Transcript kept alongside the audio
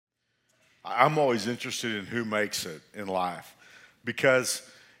I'm always interested in who makes it in life because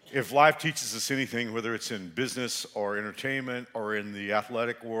if life teaches us anything, whether it's in business or entertainment or in the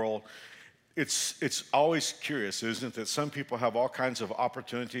athletic world, it's always curious, isn't it, that some people have all kinds of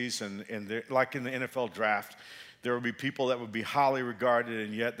opportunities, and like in the NFL draft, there will be people that would be highly regarded,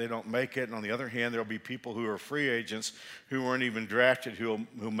 and yet they don't make it. And on the other hand, there will be people who are free agents who weren't even drafted who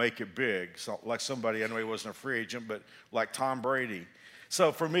make it big. So, like somebody, I know he wasn't a free agent, but like Tom Brady.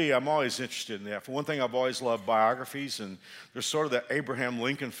 So for me, I'm always interested in that. For one thing, I've always loved biographies, and there's sort of that Abraham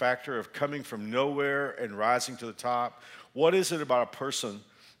Lincoln factor of coming from nowhere and rising to the top. What is it about a person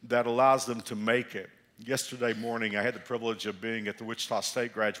that allows them to make it? Yesterday morning, I had the privilege of being at the Wichita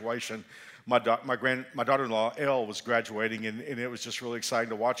State graduation. My daughter-in-law, Elle, was graduating, and it was just really exciting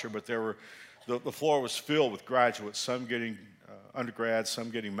to watch her, but the floor was filled with graduates, some getting undergrads, some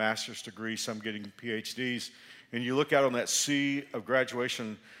getting master's degrees, some getting PhDs. And you look out on that sea of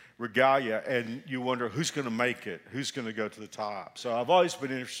graduation regalia, and you wonder who's going to make it, who's going to go to the top. So I've always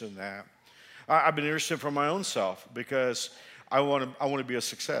been interested in that. I've been interested for my own self because I want to be a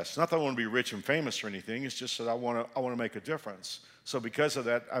success. Not that I want to be rich and famous or anything. It's just that I want to make a difference. So because of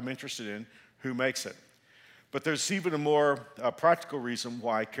that, I'm interested in who makes it. But there's even a more practical reason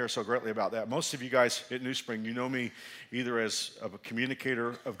why I care so greatly about that. Most of you guys at New Spring, you know me either as a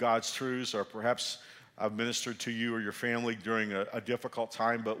communicator of God's truths, or perhaps I've ministered to you or your family during a difficult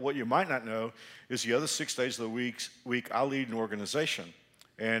time. But what you might not know is the other 6 days of the week I lead an organization,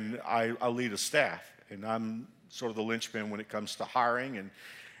 and I lead a staff, and I'm sort of the linchpin when it comes to hiring.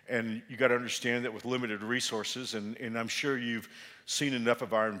 And you got to understand that with limited resources, and I'm sure you've seen enough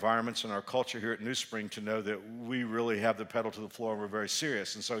of our environments and our culture here at New Spring to know that we really have the pedal to the floor and we're very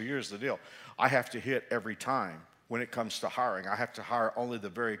serious. And so here's the deal. I have to hit every time when it comes to hiring. I have to hire only the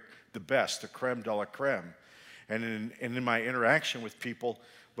best, the creme de la creme. And in my interaction with people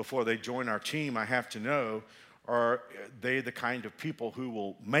before they join our team, I have to know, are they the kind of people who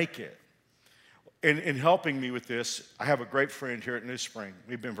will make it? In helping me with this, I have a great friend here at New Spring.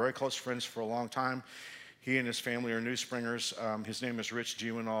 We've been very close friends for a long time. He and his family are New Springers. His name is Rich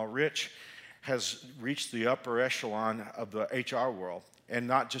Gewinall. Rich has reached the upper echelon of the HR world, and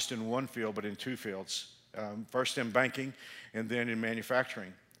not just in one field, but in two fields. First in banking, and then in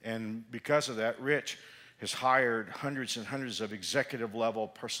manufacturing. And because of that, Rich has hired hundreds and hundreds of executive-level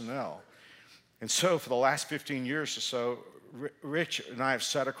personnel. And so for the last 15 years or so, Rich and I have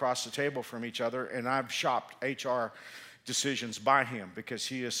sat across the table from each other, and I've shopped HR decisions by him because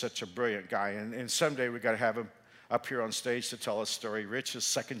he is such a brilliant guy. And someday we got to have him up here on stage to tell his story. Rich is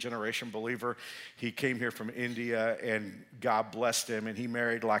second-generation believer. He came here from India, and God blessed him, and he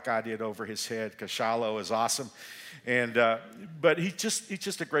married like I did over his head because Shiloh is awesome. And but he's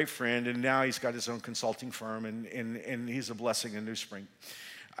just a great friend, and now he's got his own consulting firm, and he's a blessing in New Spring.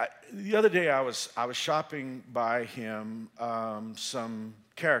 The other day I was shopping by him some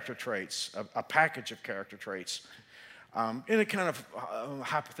character traits, a package of character traits, in a kind of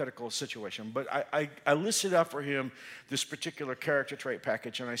hypothetical situation. But I listed out for him this particular character trait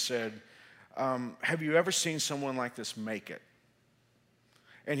package, and I said, have you ever seen someone like this make it?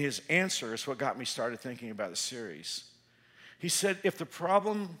 And his answer is what got me started thinking about the series. He said, if the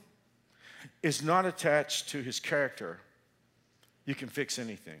problem is not attached to his character, you can fix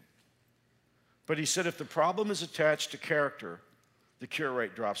anything. But he said if the problem is attached to character, the cure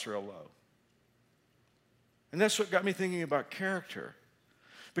rate drops real low. And that's what got me thinking about character.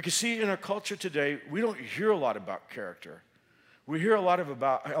 Because see, in our culture today, we don't hear a lot about character. We hear a lot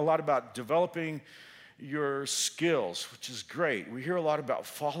about developing your skills, which is great. We hear a lot about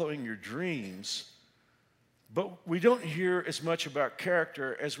following your dreams. But we don't hear as much about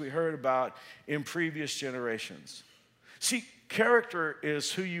character as we heard about in previous generations. See, character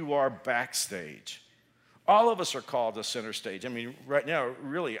is who you are backstage. All of us are called to center stage. I mean, right now,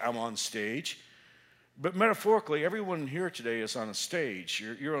 really, I'm on stage. But metaphorically, everyone here today is on a stage.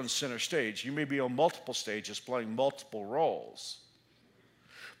 You're on center stage. You may be on multiple stages playing multiple roles.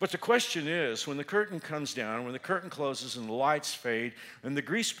 But the question is, when the curtain comes down, when the curtain closes and the lights fade and the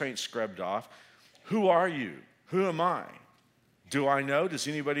grease paint's scrubbed off, who are you? Who am I? Do I know? Does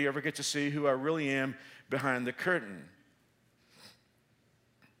anybody ever get to see who I really am behind the curtain?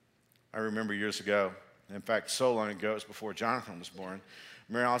 I remember years ago, in fact, so long ago, it was before Jonathan was born,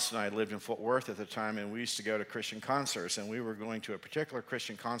 Mary Alice and I lived in Fort Worth at the time, and we used to go to Christian concerts, and we were going to a particular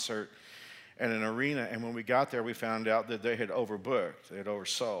Christian concert at an arena, and when we got there, we found out that they had overbooked, they had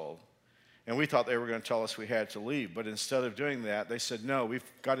oversold. And we thought they were going to tell us we had to leave, but instead of doing that, they said, no, we've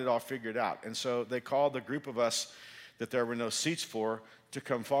got it all figured out. And so they called the group of us that there were no seats for to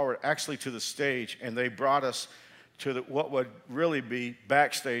come forward, actually to the stage, and they brought us to what would really be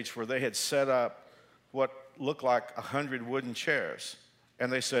backstage, where they had set up what looked like 100 wooden chairs.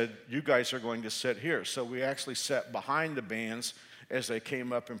 And they said, you guys are going to sit here. So we actually sat behind the bands as they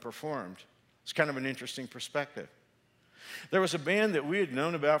came up and performed. It's kind of an interesting perspective. There was a band that we had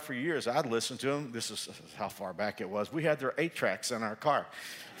known about for years. I'd listened to them. This is how far back it was. We had their 8-tracks in our car.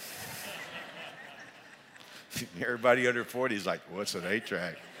 Everybody under 40 is like, what's an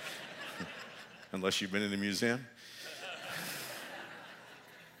 8-track? Unless you've been in the museum.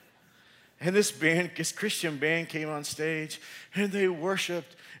 And this Christian band came on stage, and they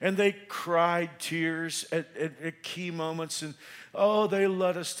worshiped, and they cried tears at key moments, and they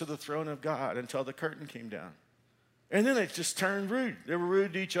led us to the throne of God until the curtain came down. And then it just turned rude. They were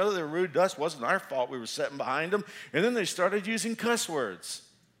rude to each other. They were rude to us. It wasn't our fault. We were sitting behind them. And then they started using cuss words.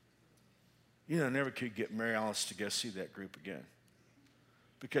 I never could get Mary Alice to go see that group again.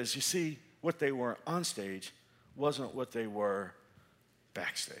 Because you see, what they were on stage wasn't what they were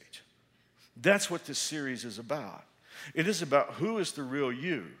backstage. That's what this series is about. It is about who is the real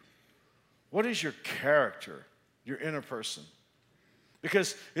you. What is your character, your inner person?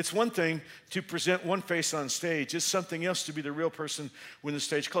 Because it's one thing to present one face on stage. It's something else to be the real person when the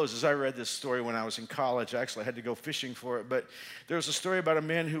stage closes. I read this story when I was in college. I actually had to go fishing for it. But there was a story about a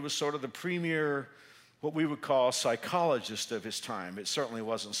man who was sort of the premier, what we would call psychologist of his time. It certainly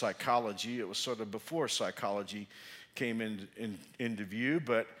wasn't psychology. It was sort of before psychology came into view.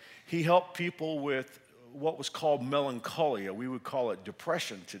 But he helped people with what was called melancholia. We would call it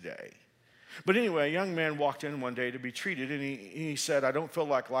depression today. But anyway, a young man walked in one day to be treated, and he said, I don't feel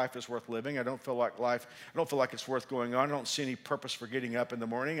like life is worth living. I don't feel like it's worth going on. I don't see any purpose for getting up in the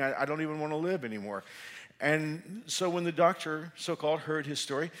morning. I don't even want to live anymore. And so when the doctor, so-called, heard his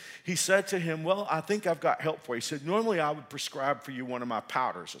story, he said to him, well, I think I've got help for you. He said, normally I would prescribe for you one of my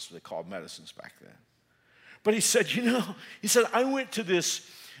powders. That's what they called medicines back then. But he said, I went to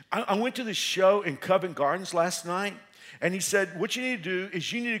this show in Covent Gardens last night. And he said, what you need to do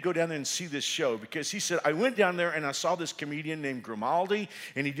is you need to go down there and see this show. Because he said, I went down there and I saw this comedian named Grimaldi,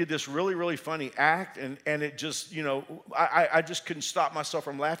 and he did this really, really funny act. And it just, I just couldn't stop myself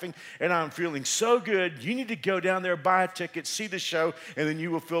from laughing. And I'm feeling so good. You need to go down there, buy a ticket, see the show, and then you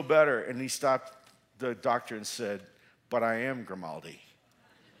will feel better. And he stopped the doctor and said, but I am Grimaldi.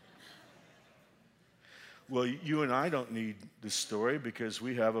 Well, you and I don't need this story because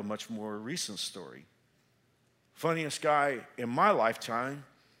we have a much more recent story. Funniest guy in my lifetime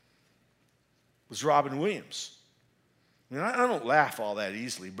was Robin Williams. I mean, I don't laugh all that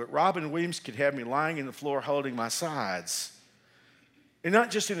easily, but Robin Williams could have me lying on the floor holding my sides. And not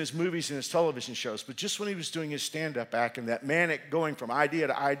just in his movies and his television shows, but just when he was doing his stand-up act and that manic going from idea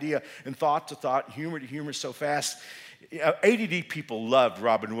to idea and thought to thought, humor to humor so fast. ADD people loved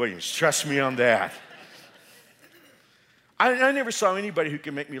Robin Williams. Trust me on that. I never saw anybody who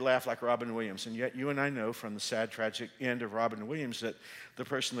could make me laugh like Robin Williams, and yet you and I know from the sad, tragic end of Robin Williams that the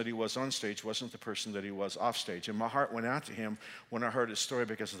person that he was on stage wasn't the person that he was off stage. And my heart went out to him when I heard his story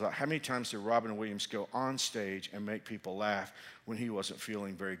because I thought, how many times did Robin Williams go on stage and make people laugh when he wasn't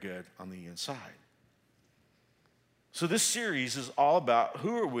feeling very good on the inside? So this series is all about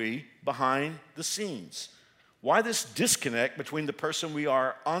who are we behind the scenes? Why this disconnect between the person we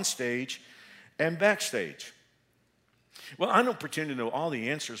are on stage and backstage? Well, I don't pretend to know all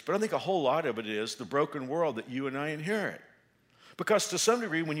the answers, but I think a whole lot of it is the broken world that you and I inherit. Because to some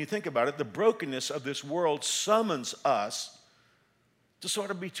degree, when you think about it, the brokenness of this world summons us to sort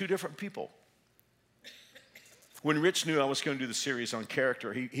of be two different people. When Rich knew I was going to do the series on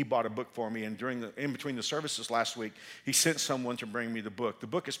character, he bought a book for me, and in between the services last week, he sent someone to bring me the book. The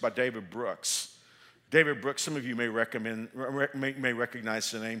book is by David Brooks. David Brooks, some of you may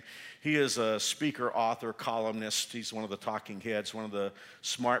recognize the name. He is a speaker, author, columnist. He's one of the talking heads, one of the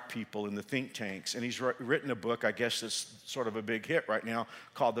smart people in the think tanks. And he's written a book, I guess it's sort of a big hit right now,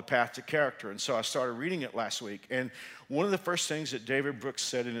 called The Path to Character. And so I started reading it last week. And one of the first things that David Brooks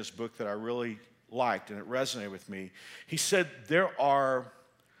said in his book that I really liked, and it resonated with me, he said there are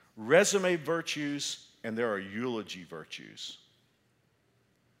resume virtues and there are eulogy virtues.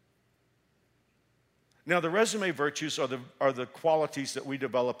 Now, the resume virtues are the qualities that we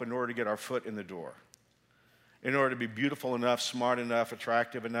develop in order to get our foot in the door, in order to be beautiful enough, smart enough,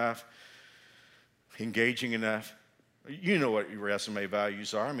 attractive enough, engaging enough. You know what your resume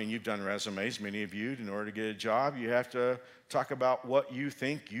values are. I mean, you've done resumes, many of you. In order to get a job, you have to talk about what you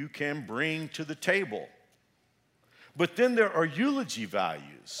think you can bring to the table. But then there are eulogy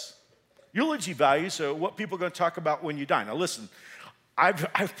values. Eulogy values are what people are going to talk about when you die. Now, listen.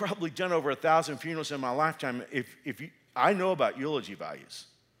 I've probably done over 1,000 funerals in my lifetime. I know about eulogy values.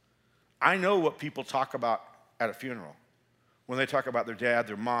 I know what people talk about at a funeral. When they talk about their dad,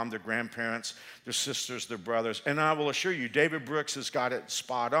 their mom, their grandparents, their sisters, their brothers. And I will assure you, David Brooks has got it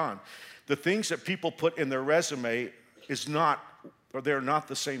spot on. The things that people put in their resume they're not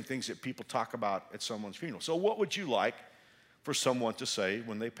the same things that people talk about at someone's funeral. So what would you like for someone to say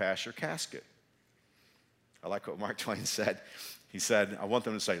when they pass your casket? I like what Mark Twain said. He said, I want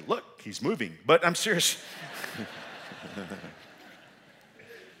them to say, look, he's moving. But I'm serious.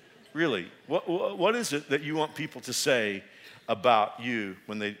 Really, what is it that you want people to say about you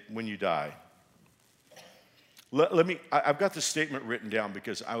when you die? I've got this statement written down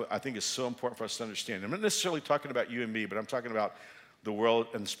because I think it's so important for us to understand. I'm not necessarily talking about you and me, but I'm talking about the world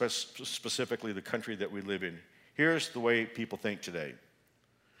and specifically the country that we live in. Here's the way people think today.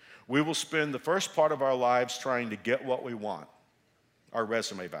 We will spend the first part of our lives trying to get what we want, our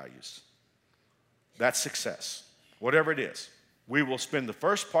resume values. That's success, whatever it is. We will spend the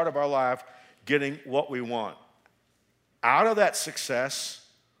first part of our life getting what we want. Out of that success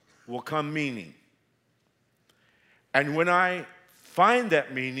will come meaning. And when I find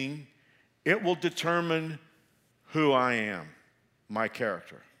that meaning, it will determine who I am, my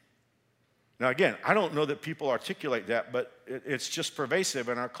character. Now, again, I don't know that people articulate that, but it's just pervasive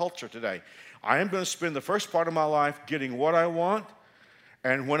in our culture today. I am going to spend the first part of my life getting what I want,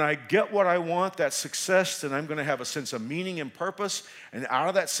 and when I get what I want, that success, then I'm going to have a sense of meaning and purpose, and out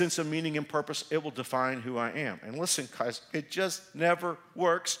of that sense of meaning and purpose, it will define who I am. And listen, guys, it just never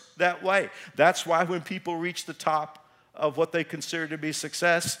works that way. That's why when people reach the top of what they consider to be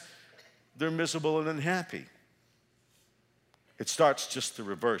success, they're miserable and unhappy. It starts just the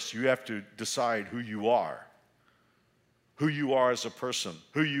reverse. You have to decide who you are as a person,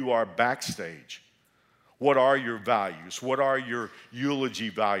 who you are backstage. What are your values? What are your eulogy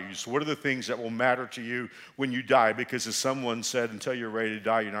values? What are the things that will matter to you when you die? Because as someone said, until you're ready to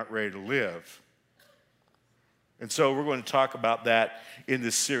die, you're not ready to live. And so we're going to talk about that in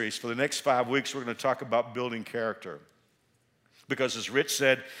this series. For the next 5 weeks, we're going to talk about building character. Because as Rich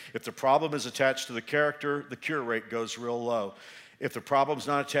said, if the problem is attached to the character, the cure rate goes real low. If the problem's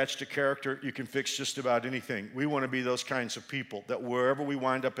not attached to character, you can fix just about anything. We want to be those kinds of people that wherever we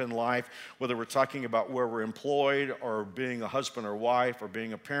wind up in life, whether we're talking about where we're employed or being a husband or wife or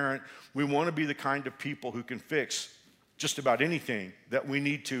being a parent, we want to be the kind of people who can fix just about anything that we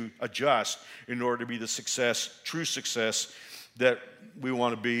need to adjust in order to be the success, true success that we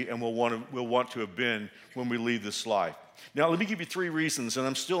want to be and we'll want to have been when we leave this life. Now, let me give you 3 reasons, and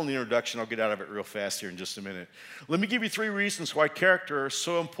I'm still in the introduction. I'll get out of it real fast here in just a minute. Let me give you 3 reasons why character is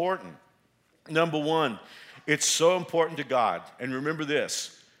so important. Number 1, it's so important to God. And remember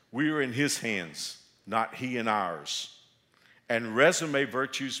this, we are in His hands, not He in ours. And resume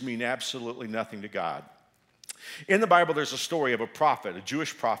virtues mean absolutely nothing to God. In the Bible, there's a story of a prophet, a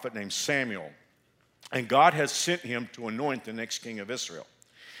Jewish prophet named Samuel. And God has sent him to anoint the next king of Israel.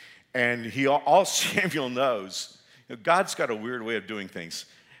 And all Samuel knows, God's got a weird way of doing things.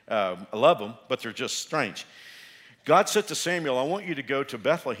 I love them, but they're just strange. God said to Samuel, I want you to go to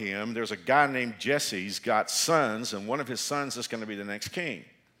Bethlehem. There's a guy named Jesse. He's got sons, and one of his sons is going to be the next king.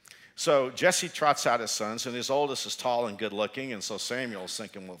 So Jesse trots out his sons, and his oldest is tall and good looking, and so Samuel's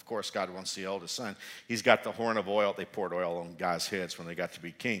thinking, well, of course, God wants the oldest son. He's got the horn of oil. They poured oil on guys' heads when they got to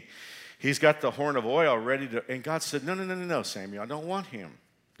be king. He's got the horn of oil ready to, and God said, no, Samuel, I don't want him.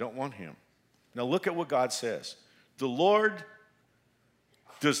 Don't want him. Now look at what God says. The Lord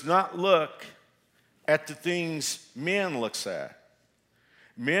does not look at the things man looks at.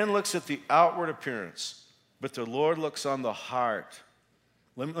 Man looks at the outward appearance, but the Lord looks on the heart.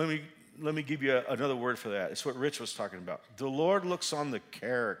 Let me give you another word for that. It's what Rich was talking about. The Lord looks on the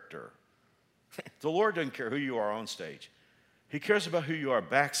character. The Lord doesn't care who you are on stage. He cares about who you are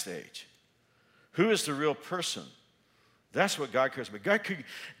backstage. Who is the real person? That's what God cares about.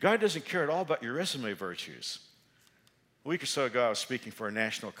 God doesn't care at all about your resume virtues. A week or so ago, I was speaking for an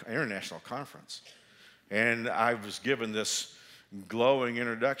international conference, and I was given this glowing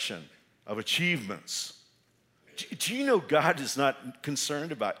introduction of achievements. Do you know God is not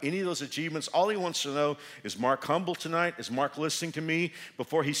concerned about any of those achievements? All He wants to know, is Mark humble tonight? Is Mark listening to me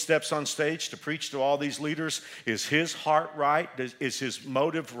before he steps on stage to preach to all these leaders? Is his heart right? Is his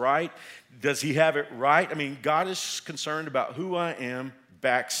motive right? Does he have it right? I mean, God is concerned about who I am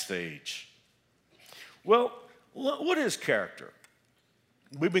backstage. Well, what is character?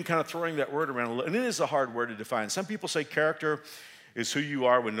 We've been kind of throwing that word around a little, and it is a hard word to define. Some people say character is who you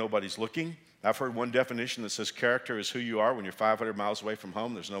are when nobody's looking. I've heard one definition that says character is who you are when you're 500 miles away from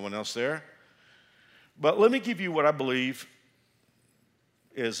home, there's no one else there. But let me give you what I believe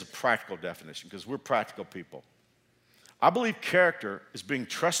is a practical definition, because we're practical people. I believe character is being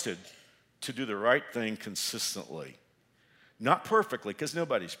trusted to do the right thing consistently. Not perfectly, because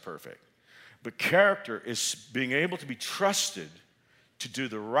nobody's perfect. But character is being able to be trusted to do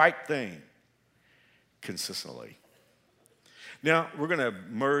the right thing consistently. Now, we're going to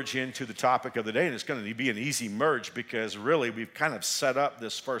merge into the topic of the day, and it's going to be an easy merge because really we've kind of set up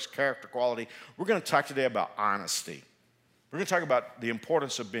this first character quality. We're going to talk today about honesty. We're going to talk about the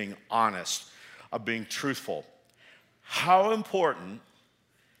importance of being honest, of being truthful. How important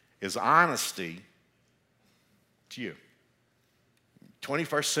is honesty to you?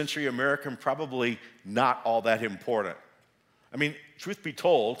 21st century American, probably not all that important. I mean, truth be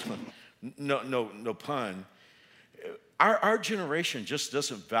told, no pun, our generation just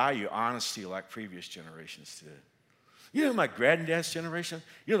doesn't value honesty like previous generations did. You know, my granddad's generation,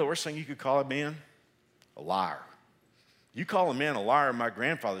 you know the worst thing you could call a man? A liar. You call a man a liar in my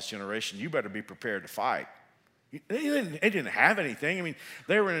grandfather's generation, you better be prepared to fight. They didn't have anything. I mean,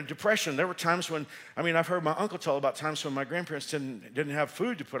 they were in a depression. There were times when, I've heard my uncle tell about times when my grandparents didn't have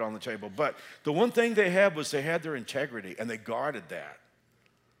food to put on the table. But the one thing they had was they had their integrity, and they guarded that.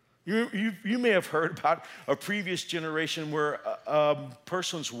 You may have heard about a previous generation where a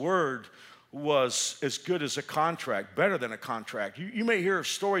person's word was as good as a contract, better than a contract. You may hear of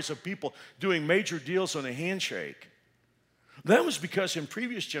stories of people doing major deals on a handshake. That was because in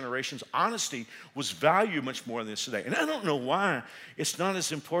previous generations, honesty was valued much more than this today. And I don't know why it's not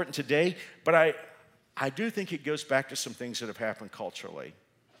as important today, but I do think it goes back to some things that have happened culturally.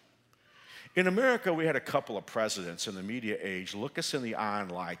 In America, we had a couple of presidents in the media age look us in the eye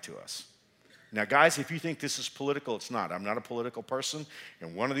and lie to us. Now, guys, if you think this is political, it's not. I'm not a political person,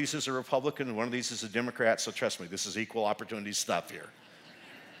 and one of these is a Republican and one of these is a Democrat, so trust me, this is equal opportunity stuff here.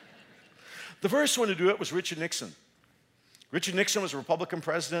 The first one to do it was Richard Nixon. Richard Nixon was a Republican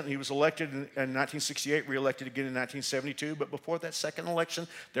president. He was elected in 1968, reelected again in 1972. But before that second election,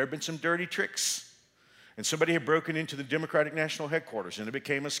 there had been some dirty tricks. And somebody had broken into the Democratic National Headquarters, and it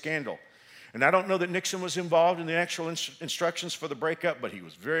became a scandal. And I don't know that Nixon was involved in the actual instructions for the breakup, but he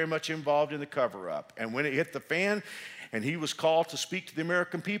was very much involved in the cover-up. And when it hit the fan, and he was called to speak to the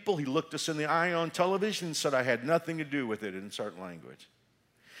American people, he looked us in the eye on television and said, I had nothing to do with it in certain language.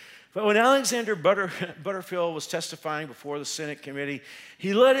 But when Alexander Butterfield was testifying before the Senate committee,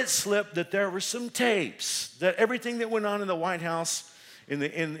 he let it slip that there were some tapes, that everything that went on in the White House, in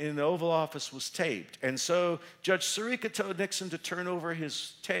the Oval Office was taped. And so Judge Sirica told Nixon to turn over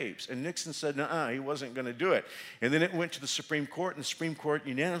his tapes. And Nixon said, no, he wasn't going to do it. And then it went to the Supreme Court, and the Supreme Court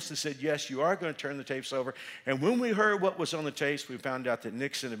unanimously said, yes, you are going to turn the tapes over. And when we heard what was on the tapes, we found out that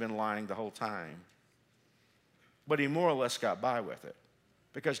Nixon had been lying the whole time. But he more or less got by with it,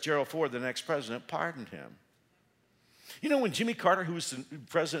 because Gerald Ford, the next president, pardoned him. You know, when Jimmy Carter, who was the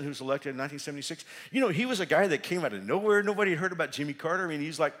president who was elected in 1976, he was a guy that came out of nowhere. Nobody had heard about Jimmy Carter. I mean,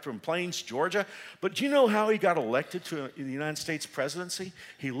 he's like from Plains, Georgia. But do you know how he got elected to the United States presidency?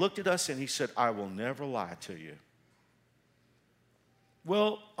 He looked at us and he said, I will never lie to you.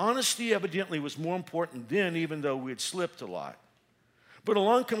 Well, honesty evidently was more important then, even though we had slipped a lot. But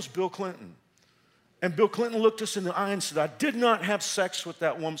along comes Bill Clinton. And Bill Clinton looked us in the eye and said, I did not have sex with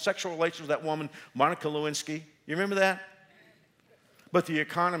that woman, sexual relations with that woman, Monica Lewinsky. You remember that? But the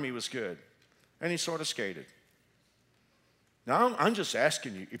economy was good. And he sort of skated. Now, I'm just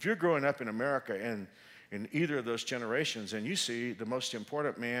asking you, if you're growing up in America and in either of those generations and you see the most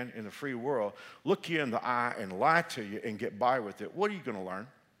important man in the free world look you in the eye and lie to you and get by with it, what are you going to learn?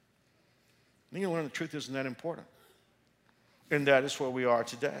 You're going to learn the truth isn't that important. And that is where we are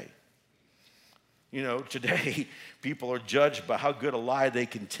today. Today, people are judged by how good a lie they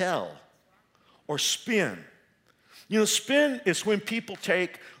can tell or spin. Spin is when people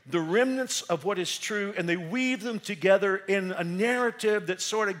take the remnants of what is true and they weave them together in a narrative that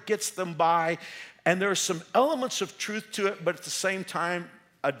sort of gets them by. And there are some elements of truth to it, but at the same time,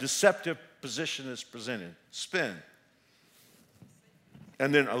 a deceptive position is presented. Spin.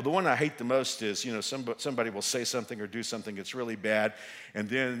 And then the one I hate the most is, somebody will say something or do something that's really bad, and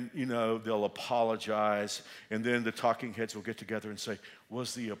then, they'll apologize, and then the talking heads will get together and say,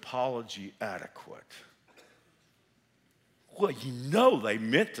 was the apology adequate? Well, they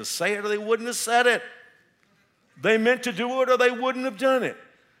meant to say it or they wouldn't have said it. They meant to do it or they wouldn't have done it.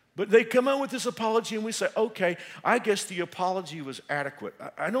 But they come out with this apology and we say, okay, I guess the apology was adequate.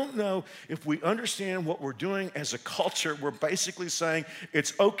 I don't know if we understand what we're doing as a culture. We're basically saying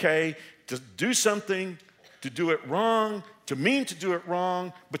it's okay to do something, to do it wrong, to mean to do it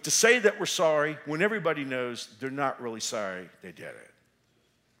wrong, but to say that we're sorry when everybody knows they're not really sorry they did it.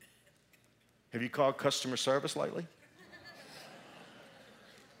 Have you called customer service lately?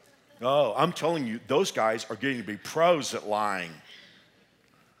 Oh, I'm telling you, those guys are getting to be pros at lying.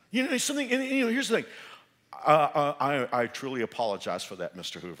 You know, something, and, here's the thing. I truly apologize for that,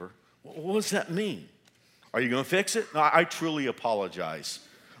 Mr. Hoover. What does that mean? Are you going to fix it? No, I truly apologize.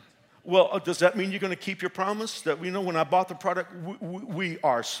 Well, does that mean you're going to keep your promise? That, when I bought the product, we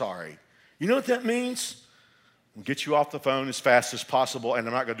are sorry. You know what that means? We'll get you off the phone as fast as possible, and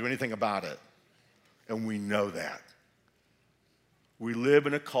I'm not going to do anything about it. And we know that. We live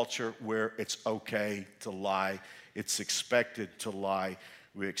in a culture where it's okay to lie. It's expected to lie.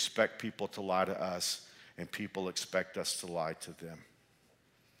 We expect people to lie to us, and people expect us to lie to them.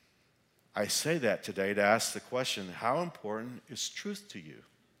 I say that today to ask the question, how important is truth to you?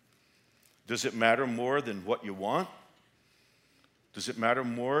 Does it matter more than what you want? Does it matter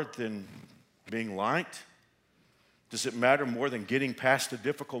more than being liked? Does it matter more than getting past a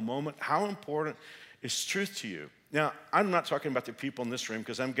difficult moment? How important is truth to you? Now, I'm not talking about the people in this room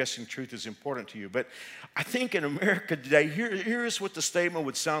because I'm guessing truth is important to you. But I think in America today, here's what the statement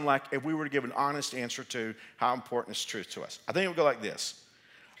would sound like if we were to give an honest answer to how important is truth to us. I think it would go like this.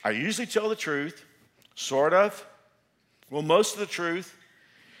 I usually tell the truth, sort of. Well, most of the truth,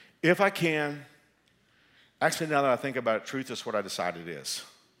 if I can. Actually, now that I think about it, truth is what I decide it is.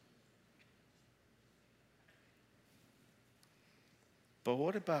 But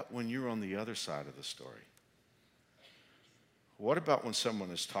what about when you're on the other side of the story? What about when someone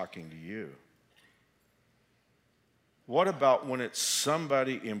is talking to you? What about when it's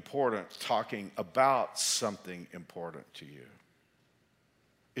somebody important talking about something important to you?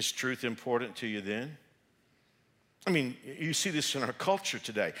 Is truth important to you then? I mean, you see this in our culture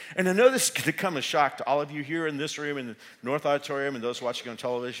today. And I know this is going to come as a shock to all of you here in this room, in the North Auditorium, and those watching on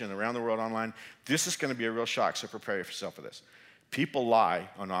television and around the world online. This is going to be a real shock, so prepare yourself for this. People lie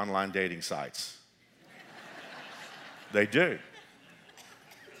on online dating sites. They do.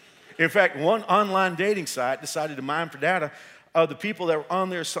 In fact, one online dating site decided to mine for data of the people that were on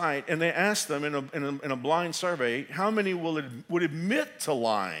their site, and they asked them in a blind survey, how many would admit to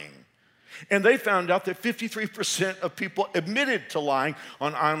lying? And they found out that 53% of people admitted to lying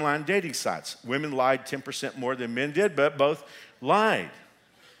on online dating sites. Women lied 10% more than men did, but both lied.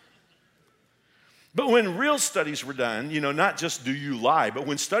 But when real studies were done, not just do you lie, but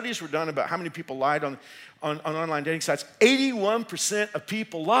when studies were done about how many people lied on online dating sites, 81% of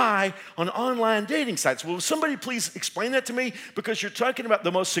people lie on online dating sites. Will somebody please explain that to me? Because you're talking about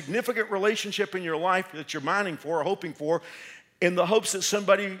the most significant relationship in your life that you're mining for or hoping for, in the hopes that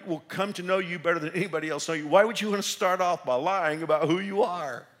somebody will come to know you better than anybody else know you. Why would you want to start off by lying about who you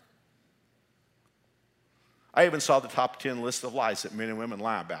are? I even saw the top 10 list of lies that men and women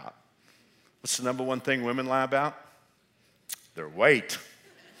lie about. What's the number one thing women lie about? Their weight.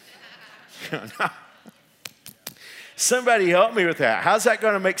 Somebody help me with that. How's that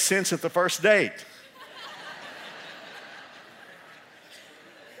going to make sense at the first date?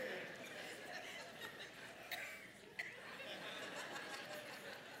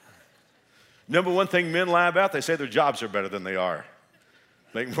 Number one thing men lie about, they say their jobs are better than they are.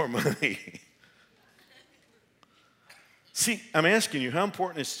 Make more money. See, I'm asking you, how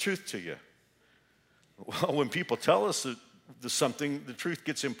important is truth to you? Well, when people tell us that there's something, the truth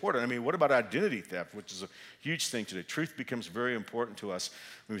gets important. I mean, what about identity theft, which is a huge thing today? Truth becomes very important to us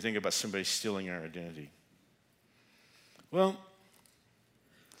when we think about somebody stealing our identity. Well,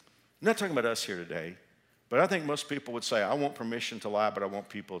 I'm not talking about us here today, but I think most people would say, I want permission to lie, but I want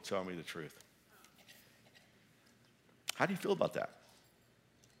people to tell me the truth. How do you feel about that?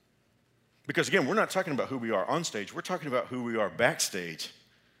 Because again, we're not talking about who we are on stage. We're talking about who we are backstage.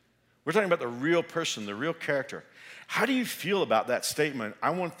 We're talking about the real person, the real character. How do you feel about that statement?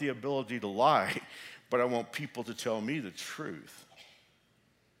 I want the ability to lie, but I want people to tell me the truth.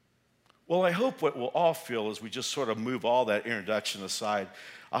 Well, I hope what we'll all feel as we just sort of move all that introduction aside,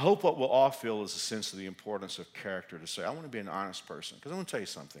 I hope what we'll all feel is a sense of the importance of character to say, I want to be an honest person. Because I want to tell you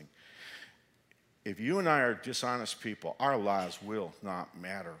something. If you and I are dishonest people, our lives will not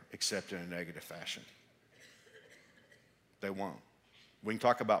matter except in a negative fashion. They won't. We can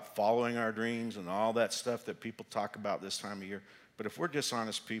talk about following our dreams and all that stuff that people talk about this time of year, but if we're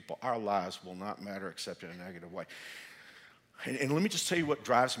dishonest people, our lives will not matter except in a negative way. And let me just tell you what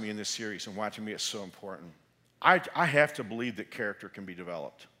drives me in this series and why to me it's so important. I have to believe that character can be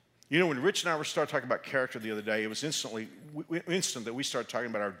developed. You know, when Rich and I started talking about character the other day, it was instant that we started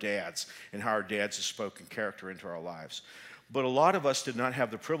talking about our dads and how our dads have spoken character into our lives. But a lot of us did not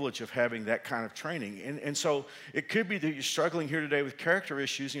have the privilege of having that kind of training. And so it could be that you're struggling here today with character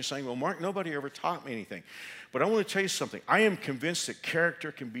issues and you're saying, well, Mark, nobody ever taught me anything. But I want to tell you something. I am convinced that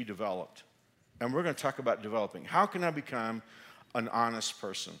character can be developed. And we're going to talk about developing. How can I become an honest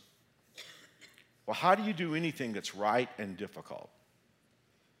person? Well, how do you do anything that's right and difficult?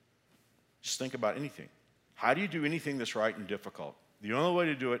 Just think about anything. How do you do anything that's right and difficult? The only way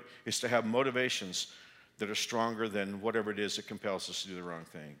to do it is to have motivations that are stronger than whatever it is that compels us to do the wrong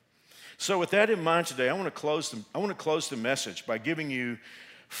thing. So with that in mind today, I want to close the message by giving you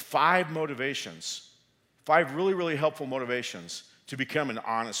 5 motivations, 5 really, really helpful motivations to become an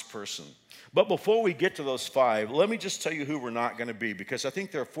honest person. But before we get to those 5, let me just tell you who we're not going to be, because I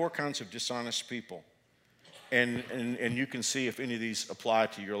think there are 4 kinds of dishonest people. And you can see if any of these apply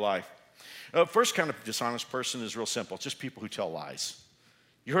to your life. First kind of dishonest person is real simple. It's just people who tell lies.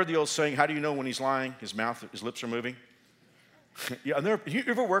 You heard the old saying, how do you know when he's lying? His lips are moving. Yeah, you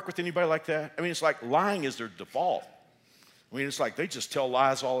ever work with anybody like that? I mean, it's like lying is their default. I mean, it's like they just tell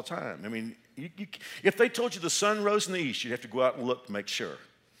lies all the time. I mean, if they told you the sun rose in the east, you'd have to go out and look to make sure.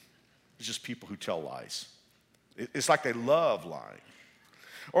 It's just people who tell lies. It's like they love lying.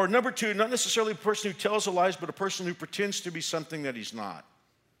 Or number 2, not necessarily a person who tells the lies, but a person who pretends to be something that he's not.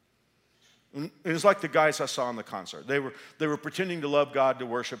 And it's like the guys I saw in the concert. They were pretending to love God, to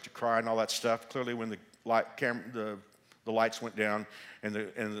worship, to cry, and all that stuff. Clearly, when the lights went down and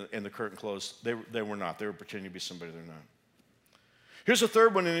the curtain closed, they were not. They were pretending to be somebody they're not. Here's a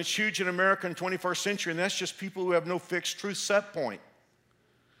third one, and it's huge in America in the 21st century, and that's just people who have no fixed truth set point.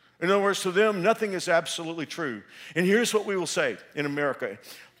 In other words, to them, nothing is absolutely true. And here's what we will say in America.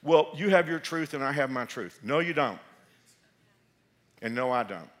 Well, you have your truth and I have my truth. No, you don't. And no, I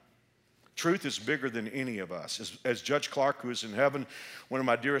don't. Truth is bigger than any of us. As Judge Clark, who is in heaven, one of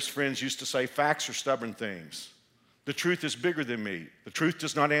my dearest friends, used to say, facts are stubborn things. The truth is bigger than me. The truth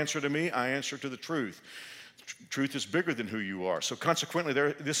does not answer to me. I answer to the truth. Truth is bigger than who you are. So consequently,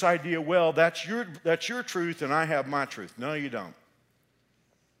 this idea, well, that's your truth and I have my truth. No, you don't.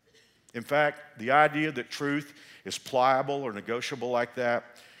 In fact, the idea that truth is pliable or negotiable like that,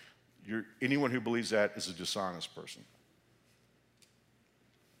 anyone who believes that is a dishonest person.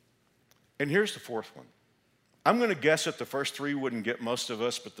 And here's the 4th one. I'm going to guess that the first 3 wouldn't get most of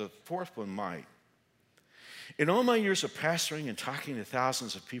us, but the 4th one might. In all my years of pastoring and talking to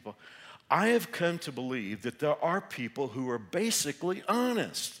thousands of people, I have come to believe that there are people who are basically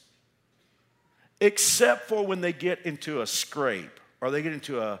honest, except for when they get into a scrape or they get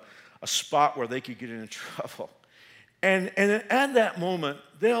into a spot where they could get into trouble. And at that moment,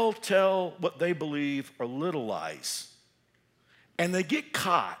 they'll tell what they believe are little lies. And they get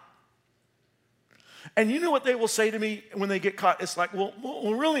caught. And you know what they will say to me when they get caught? It's like, well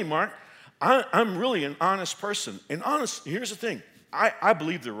really, Mark, I'm really an honest person. And here's the thing. I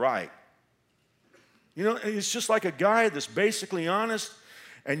believe they're right. You know, it's just like a guy that's basically honest,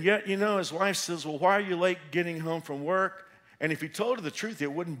 and yet, you know, his wife says, well, why are you late getting home from work? And if he told her the truth,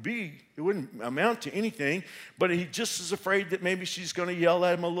 it wouldn't amount to anything, but he just is afraid that maybe she's going to yell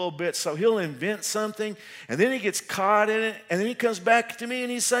at him a little bit, so he'll invent something, and then he gets caught in it, and then he comes back to me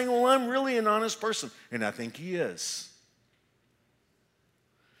and he's saying, well, I'm really an honest person, and I think he is.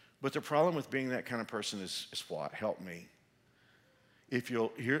 But the problem with being that kind of person is what? Help me. If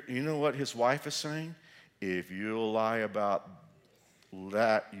you'll hear, you know what his wife is saying? If you'll lie about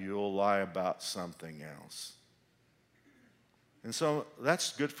that, you'll lie about something else. And so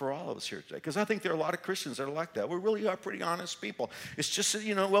that's good for all of us here today, because I think there are a lot of Christians that are like that. We really are pretty honest people. It's just that,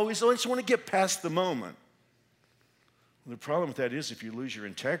 you know, well, we just want to get past the moment. The problem with that is if you lose your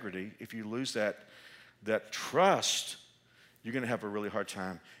integrity, if you lose that trust, you're going to have a really hard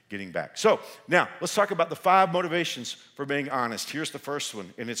time getting back. So now let's talk about the 5 motivations for being honest. Here's the first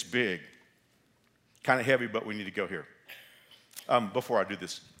one, and it's big. Kind of heavy, but we need to go here. Before I do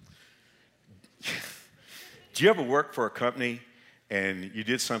this, do you ever work for a company and you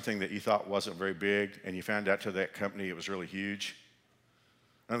did something that you thought wasn't very big, and you found out to that company it was really huge?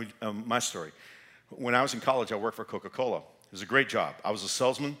 I mean, my story. When I was in college, I worked for Coca-Cola. It was a great job. I was a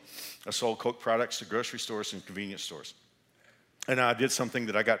salesman. I sold Coke products to grocery stores and convenience stores. And I did something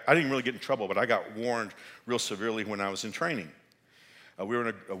that I didn't really get in trouble, but I got warned real severely when I was in training. We were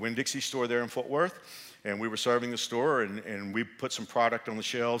in a Winn-Dixie store there in Fort Worth, and we were serving the store, and we put some product on the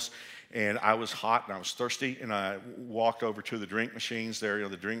shelves, and I was hot and I was thirsty, and I walked over to the drink machines there. You know,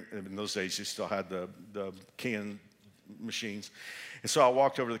 the drink, in those days, you still had the can machines. And so I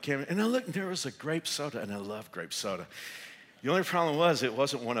walked over to the can, and I looked, and there was a grape soda, and I love grape soda. The only problem was it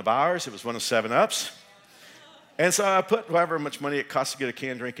wasn't one of ours, it was one of 7-Up's. And so I put however much money it cost to get a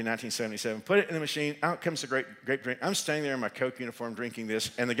canned drink in 1977, put it in the machine, out comes the grape drink. I'm standing there in my Coke uniform drinking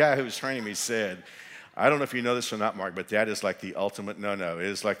this, and the guy who was training me said, I don't know if you know this or not, Mark, but that is like the ultimate no-no. It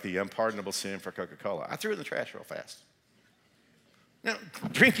is like the unpardonable sin for Coca-Cola. I threw it in the trash real fast. Now,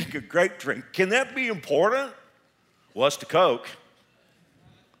 drinking a grape drink, can that be important? Well, it's to Coke.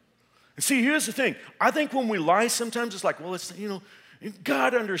 And see, here's the thing. I think when we lie, sometimes it's like, well, it's, you know,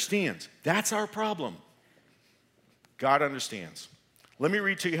 God understands. That's our problem. God understands. Let me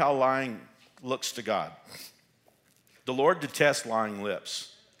read to you how lying looks to God. The Lord detests lying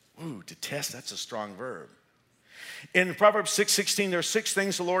lips. Ooh, detest, that's a strong verb. In Proverbs 6:16, there are 6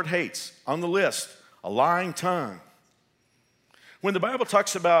 things the Lord hates on the list. A lying tongue. When the Bible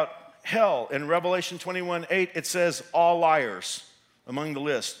talks about hell in Revelation 21:8, it says all liars among the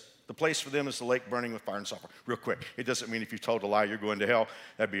list. The place for them is the lake burning with fire and sulfur. Real quick, it doesn't mean if you told a lie you're going to hell.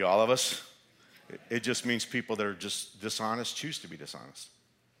 That'd be all of us. It just means people that are just dishonest, choose to be dishonest.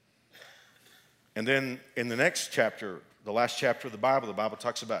 And then in the next chapter, the last chapter of the Bible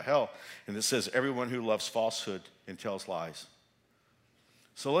talks about hell, and it says everyone who loves falsehood and tells lies.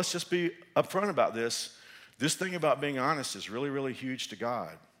 So let's just be upfront about this. This thing about being honest is really, really huge to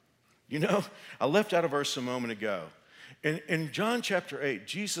God. You know, I left out a verse a moment ago. In John chapter 8,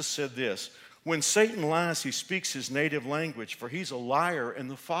 Jesus said this, when Satan lies, he speaks his native language, for he's a liar and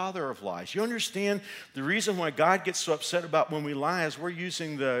the father of lies. You understand the reason why God gets so upset about when we lie is we're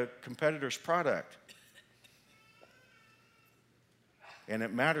using the competitor's product. And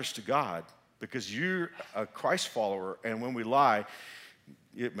it matters to God because you're a Christ follower, and when we lie,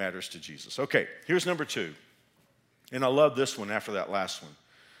 it matters to Jesus. Okay, here's number 2. And I love this one after that last one.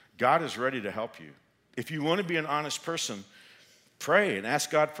 God is ready to help you. If you want to be an honest person, pray and ask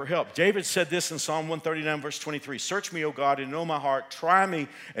God for help. David said this in Psalm 139, verse 23. Search me, O God, and know my heart. Try me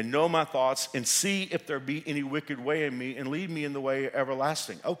and know my thoughts, and see if there be any wicked way in me, and lead me in the way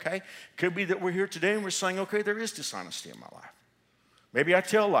everlasting. Okay, could be that we're here today and we're saying, okay, there is dishonesty in my life. Maybe I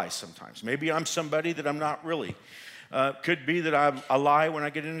tell lies sometimes. Maybe I'm somebody that I'm not really. Could be that I lie when I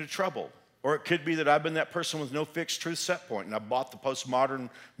get into trouble. Or it could be that I've been that person with no fixed truth set point, and I bought the postmodern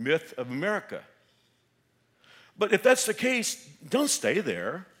myth of America. But if that's the case, don't stay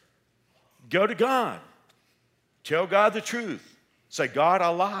there. Go to God. Tell God the truth. Say, God, I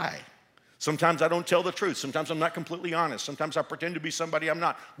lie. Sometimes I don't tell the truth. Sometimes I'm not completely honest. Sometimes I pretend to be somebody I'm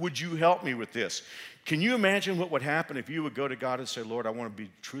not. Would you help me with this? Can you imagine what would happen if you would go to God and say, Lord, I want to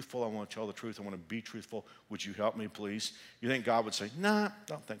be truthful. I want to tell the truth. I want to be truthful. Would you help me, please? You think God would say, nah,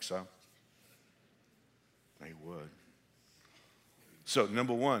 don't think so. He would. So,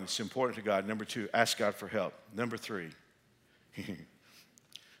 number 1, it's important to God. Number 2, ask God for help. Number 3,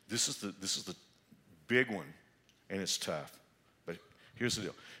 this is the big one, and it's tough. But here's the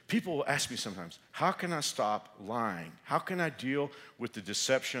deal. People will ask me sometimes, how can I stop lying? How can I deal with the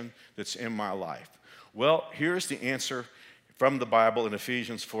deception that's in my life? Well, here's the answer from the Bible in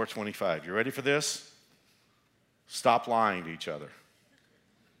Ephesians 4:25. You ready for this? Stop lying to each other.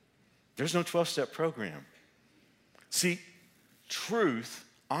 There's no 12-step program. See, truth,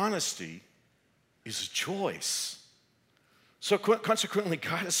 honesty, is a choice. So consequently,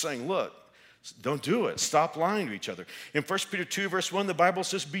 God is saying, look, don't do it. Stop lying to each other. In 1 Peter 2, verse 1, the Bible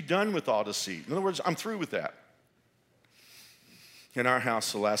says, be done with all deceit. In other words, I'm through with that. In our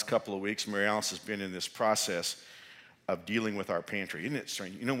house the last couple of weeks, Mary Alice has been in this process of dealing with our pantry. Isn't it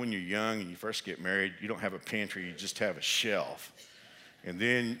strange? You know, when you're young and you first get married, you don't have a pantry, you just have a shelf. And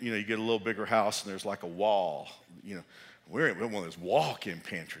then, you know, you get a little bigger house and there's like a wall. You know, we're in one of those walk-in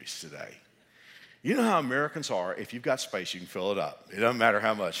pantries today. You know how Americans are. If you've got space, you can fill it up. It doesn't matter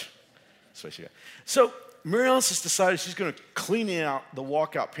how much space you got. So Mary Alice has decided she's going to clean out the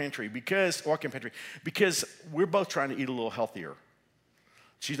walk-in pantry because we're both trying to eat a little healthier.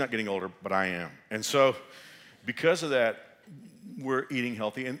 She's not getting older, but I am. And so because of that, we're eating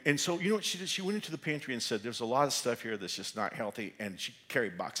healthy. And so, you know what she did? She went into the pantry and said, there's a lot of stuff here that's just not healthy, and she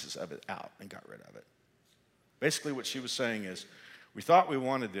carried boxes of it out and got rid of it. Basically, what she was saying is, we thought we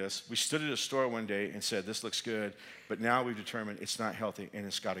wanted this. We stood at a store one day and said, this looks good, but now we've determined it's not healthy and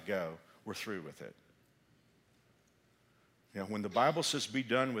it's got to go. We're through with it. You know, when the Bible says be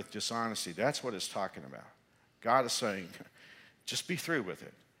done with dishonesty, that's what it's talking about. God is saying, just be through with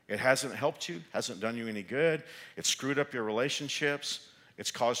it. It hasn't helped you, hasn't done you any good. It's screwed up your relationships.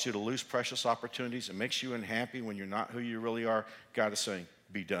 It's caused you to lose precious opportunities. It makes you unhappy when you're not who you really are. God is saying,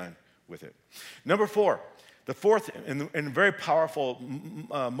 be done with it. Number 4, the fourth and very powerful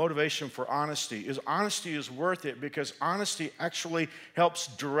motivation for honesty is worth it because honesty actually helps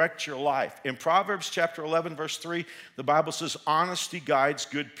direct your life. In Proverbs chapter 11, verse 3, the Bible says, honesty guides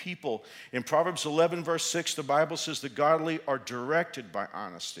good people. In Proverbs 11, verse 6, the Bible says the godly are directed by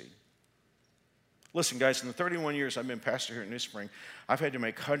honesty. Listen, guys, in the 31 years I've been pastor here at New Spring, I've had to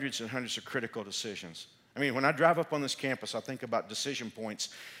make hundreds and hundreds of critical decisions. I mean, when I drive up on this campus, I think about decision points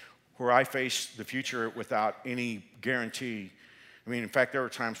where I face the future without any guarantee. I mean, in fact, there were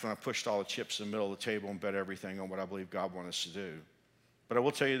times when I pushed all the chips in the middle of the table and bet everything on what I believe God wanted us to do. But I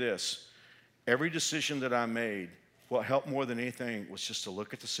will tell you this, every decision that I made what helped more than anything was just to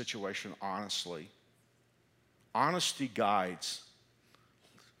look at the situation honestly. Honesty guides.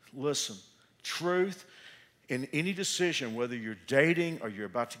 Listen, truth in any decision, whether you're dating or you're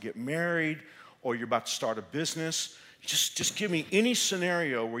about to get married or you're about to start a business, just give me any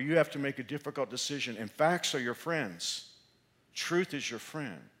scenario where you have to make a difficult decision, and facts are your friends. Truth is your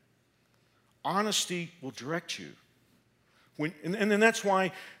friend. Honesty will direct you. And then that's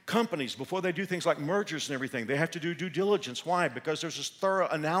why companies, before they do things like mergers and everything, they have to do due diligence. Why? Because there's this thorough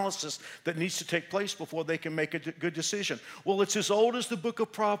analysis that needs to take place before they can make a good decision. Well, it's as old as the book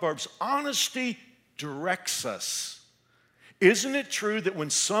of Proverbs. Honesty directs us. Isn't it true that when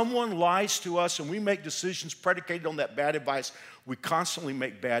someone lies to us and we make decisions predicated on that bad advice, we constantly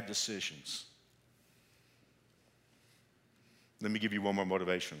make bad decisions? Let me give you one more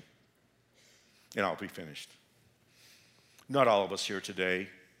motivation, and I'll be finished. Not all of us here today,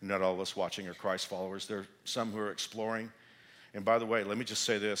 not all of us watching are Christ followers. There are some who are exploring. And by the way, let me just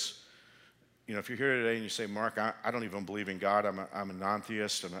say this. You know, if you're here today and you say, Mark, I don't even believe in God. I'm a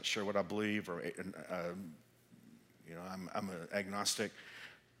non-theist. I'm not sure what I believe, or I'm an agnostic.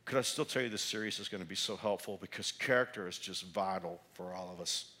 Could I still tell you this series is going to be so helpful, because character is just vital for all of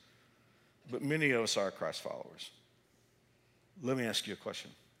us. But many of us are Christ followers. Let me ask you a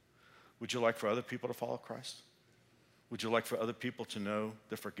question. Would you like for other people to follow Christ? Would you like for other people to know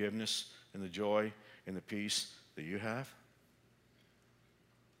the forgiveness and the joy and the peace that you have?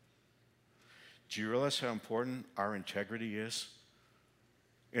 Do you realize how important our integrity is?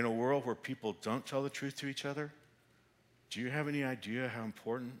 In a world where people don't tell the truth to each other, do you have any idea how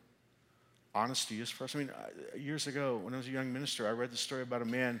important honesty is for us? I mean, years ago, when I was a young minister, I read the story about a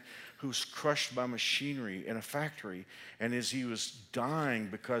man who was crushed by machinery in a factory. And as he was dying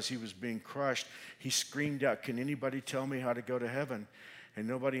because he was being crushed, he screamed out, "Can anybody tell me how to go to heaven?" And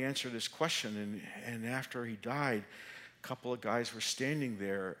nobody answered his question. And after he died, a couple of guys were standing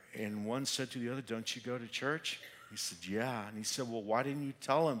there, and one said to the other, "Don't you go to church?" He said, "Yeah." And he said, "Well, why didn't you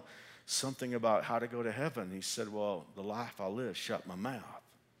tell him something about how to go to heaven?" He said, "Well, the life I live shut my mouth."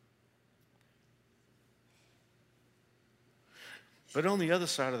 But on the other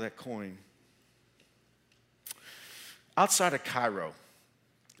side of that coin, outside of Cairo,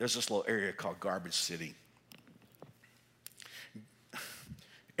 there's this little area called Garbage City.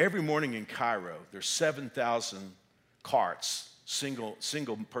 Every morning in Cairo, there's 7,000 carts,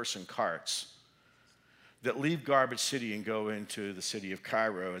 single-person carts, that leave Garbage City and go into the city of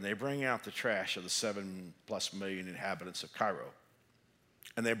Cairo, and they bring out the trash of the 7+ million inhabitants of Cairo.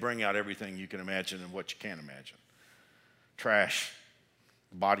 And they bring out everything you can imagine and what you can't imagine. Trash,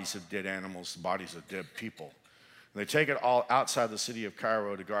 bodies of dead animals, bodies of dead people. And they take it all outside the city of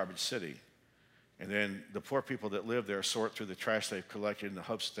Cairo to Garbage City. And then the poor people that live there sort through the trash they've collected in the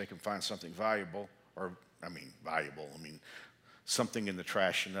hopes that they can find something valuable, something in the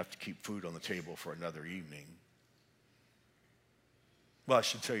trash enough to keep food on the table for another evening. Well, I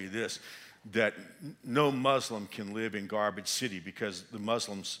should tell you this, that no Muslim can live in Garbage City, because the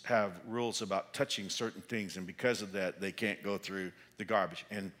Muslims have rules about touching certain things, and because of that, they can't go through the garbage.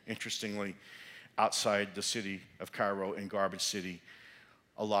 And interestingly, outside the city of Cairo in Garbage City,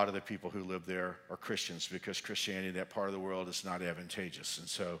 a lot of the people who live there are Christians, because Christianity in that part of the world is not advantageous. And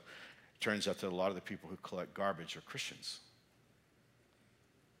so it turns out that a lot of the people who collect garbage are Christians.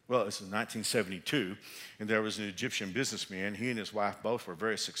 Well, this is 1972, and there was an Egyptian businessman. He and his wife both were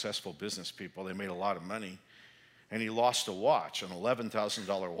very successful business people. They made a lot of money. And he lost a watch, an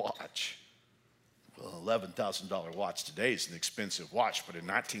 $11,000 watch. Well, $11,000 watch today is an expensive watch, but in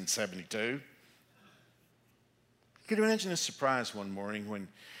 1972, you can imagine his surprise one morning when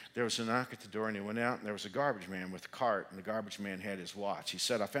there was a knock at the door, and he went out, and there was a garbage man with a cart, and the garbage man had his watch. He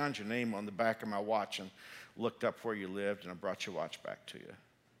said, "I found your name on the back of my watch and looked up where you lived, and I brought your watch back to you."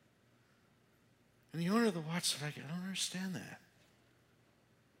 And the owner of the watch said, "I don't understand that.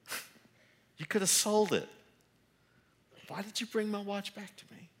 You could have sold it. Why did you bring my watch back to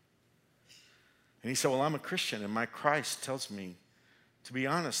me?" And he said, "Well, I'm a Christian, and my Christ tells me to be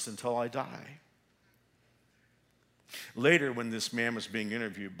honest until I die." Later, when this man was being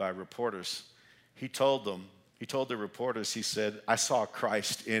interviewed by reporters, he told the reporters, he said, "I saw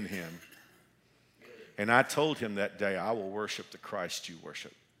Christ in him. And I told him that day, I will worship the Christ you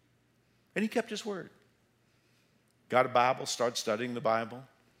worship." And he kept his word. Got a Bible, started studying the Bible.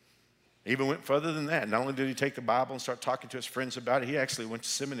 Even went further than that. Not only did he take the Bible and start talking to his friends about it, he actually went to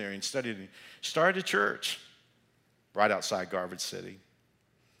seminary and studied and started a church right outside Garbage City.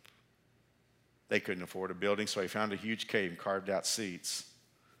 They couldn't afford a building, so he found a huge cave and carved out seats.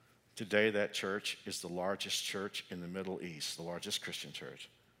 Today, that church is the largest church in the Middle East, the largest Christian church.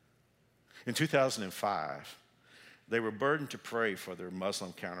 In 2005, They were burdened to pray for their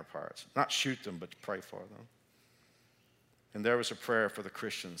Muslim counterparts, not shoot them, but to pray for them. And there was a prayer for the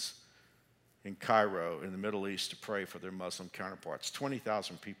Christians in Cairo, in the Middle East, to pray for their Muslim counterparts.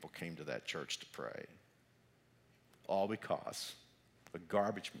 20,000 people came to that church to pray, all because a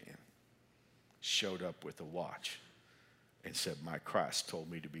garbage man showed up with a watch and said, my Christ told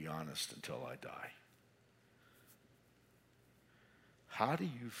me to be honest until I die. How do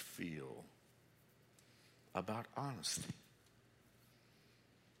you feel about honesty?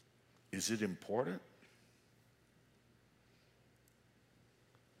 Is it important?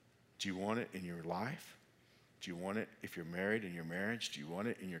 Do you want it in your life? Do you want it if you're married in your marriage? Do you want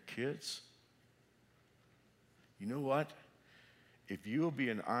it in your kids? You know what? If you will be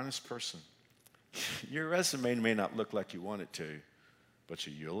an honest person, your resume may not look like you want it to, but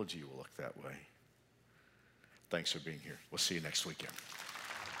your eulogy will look that way. Thanks for being here. We'll see you next weekend.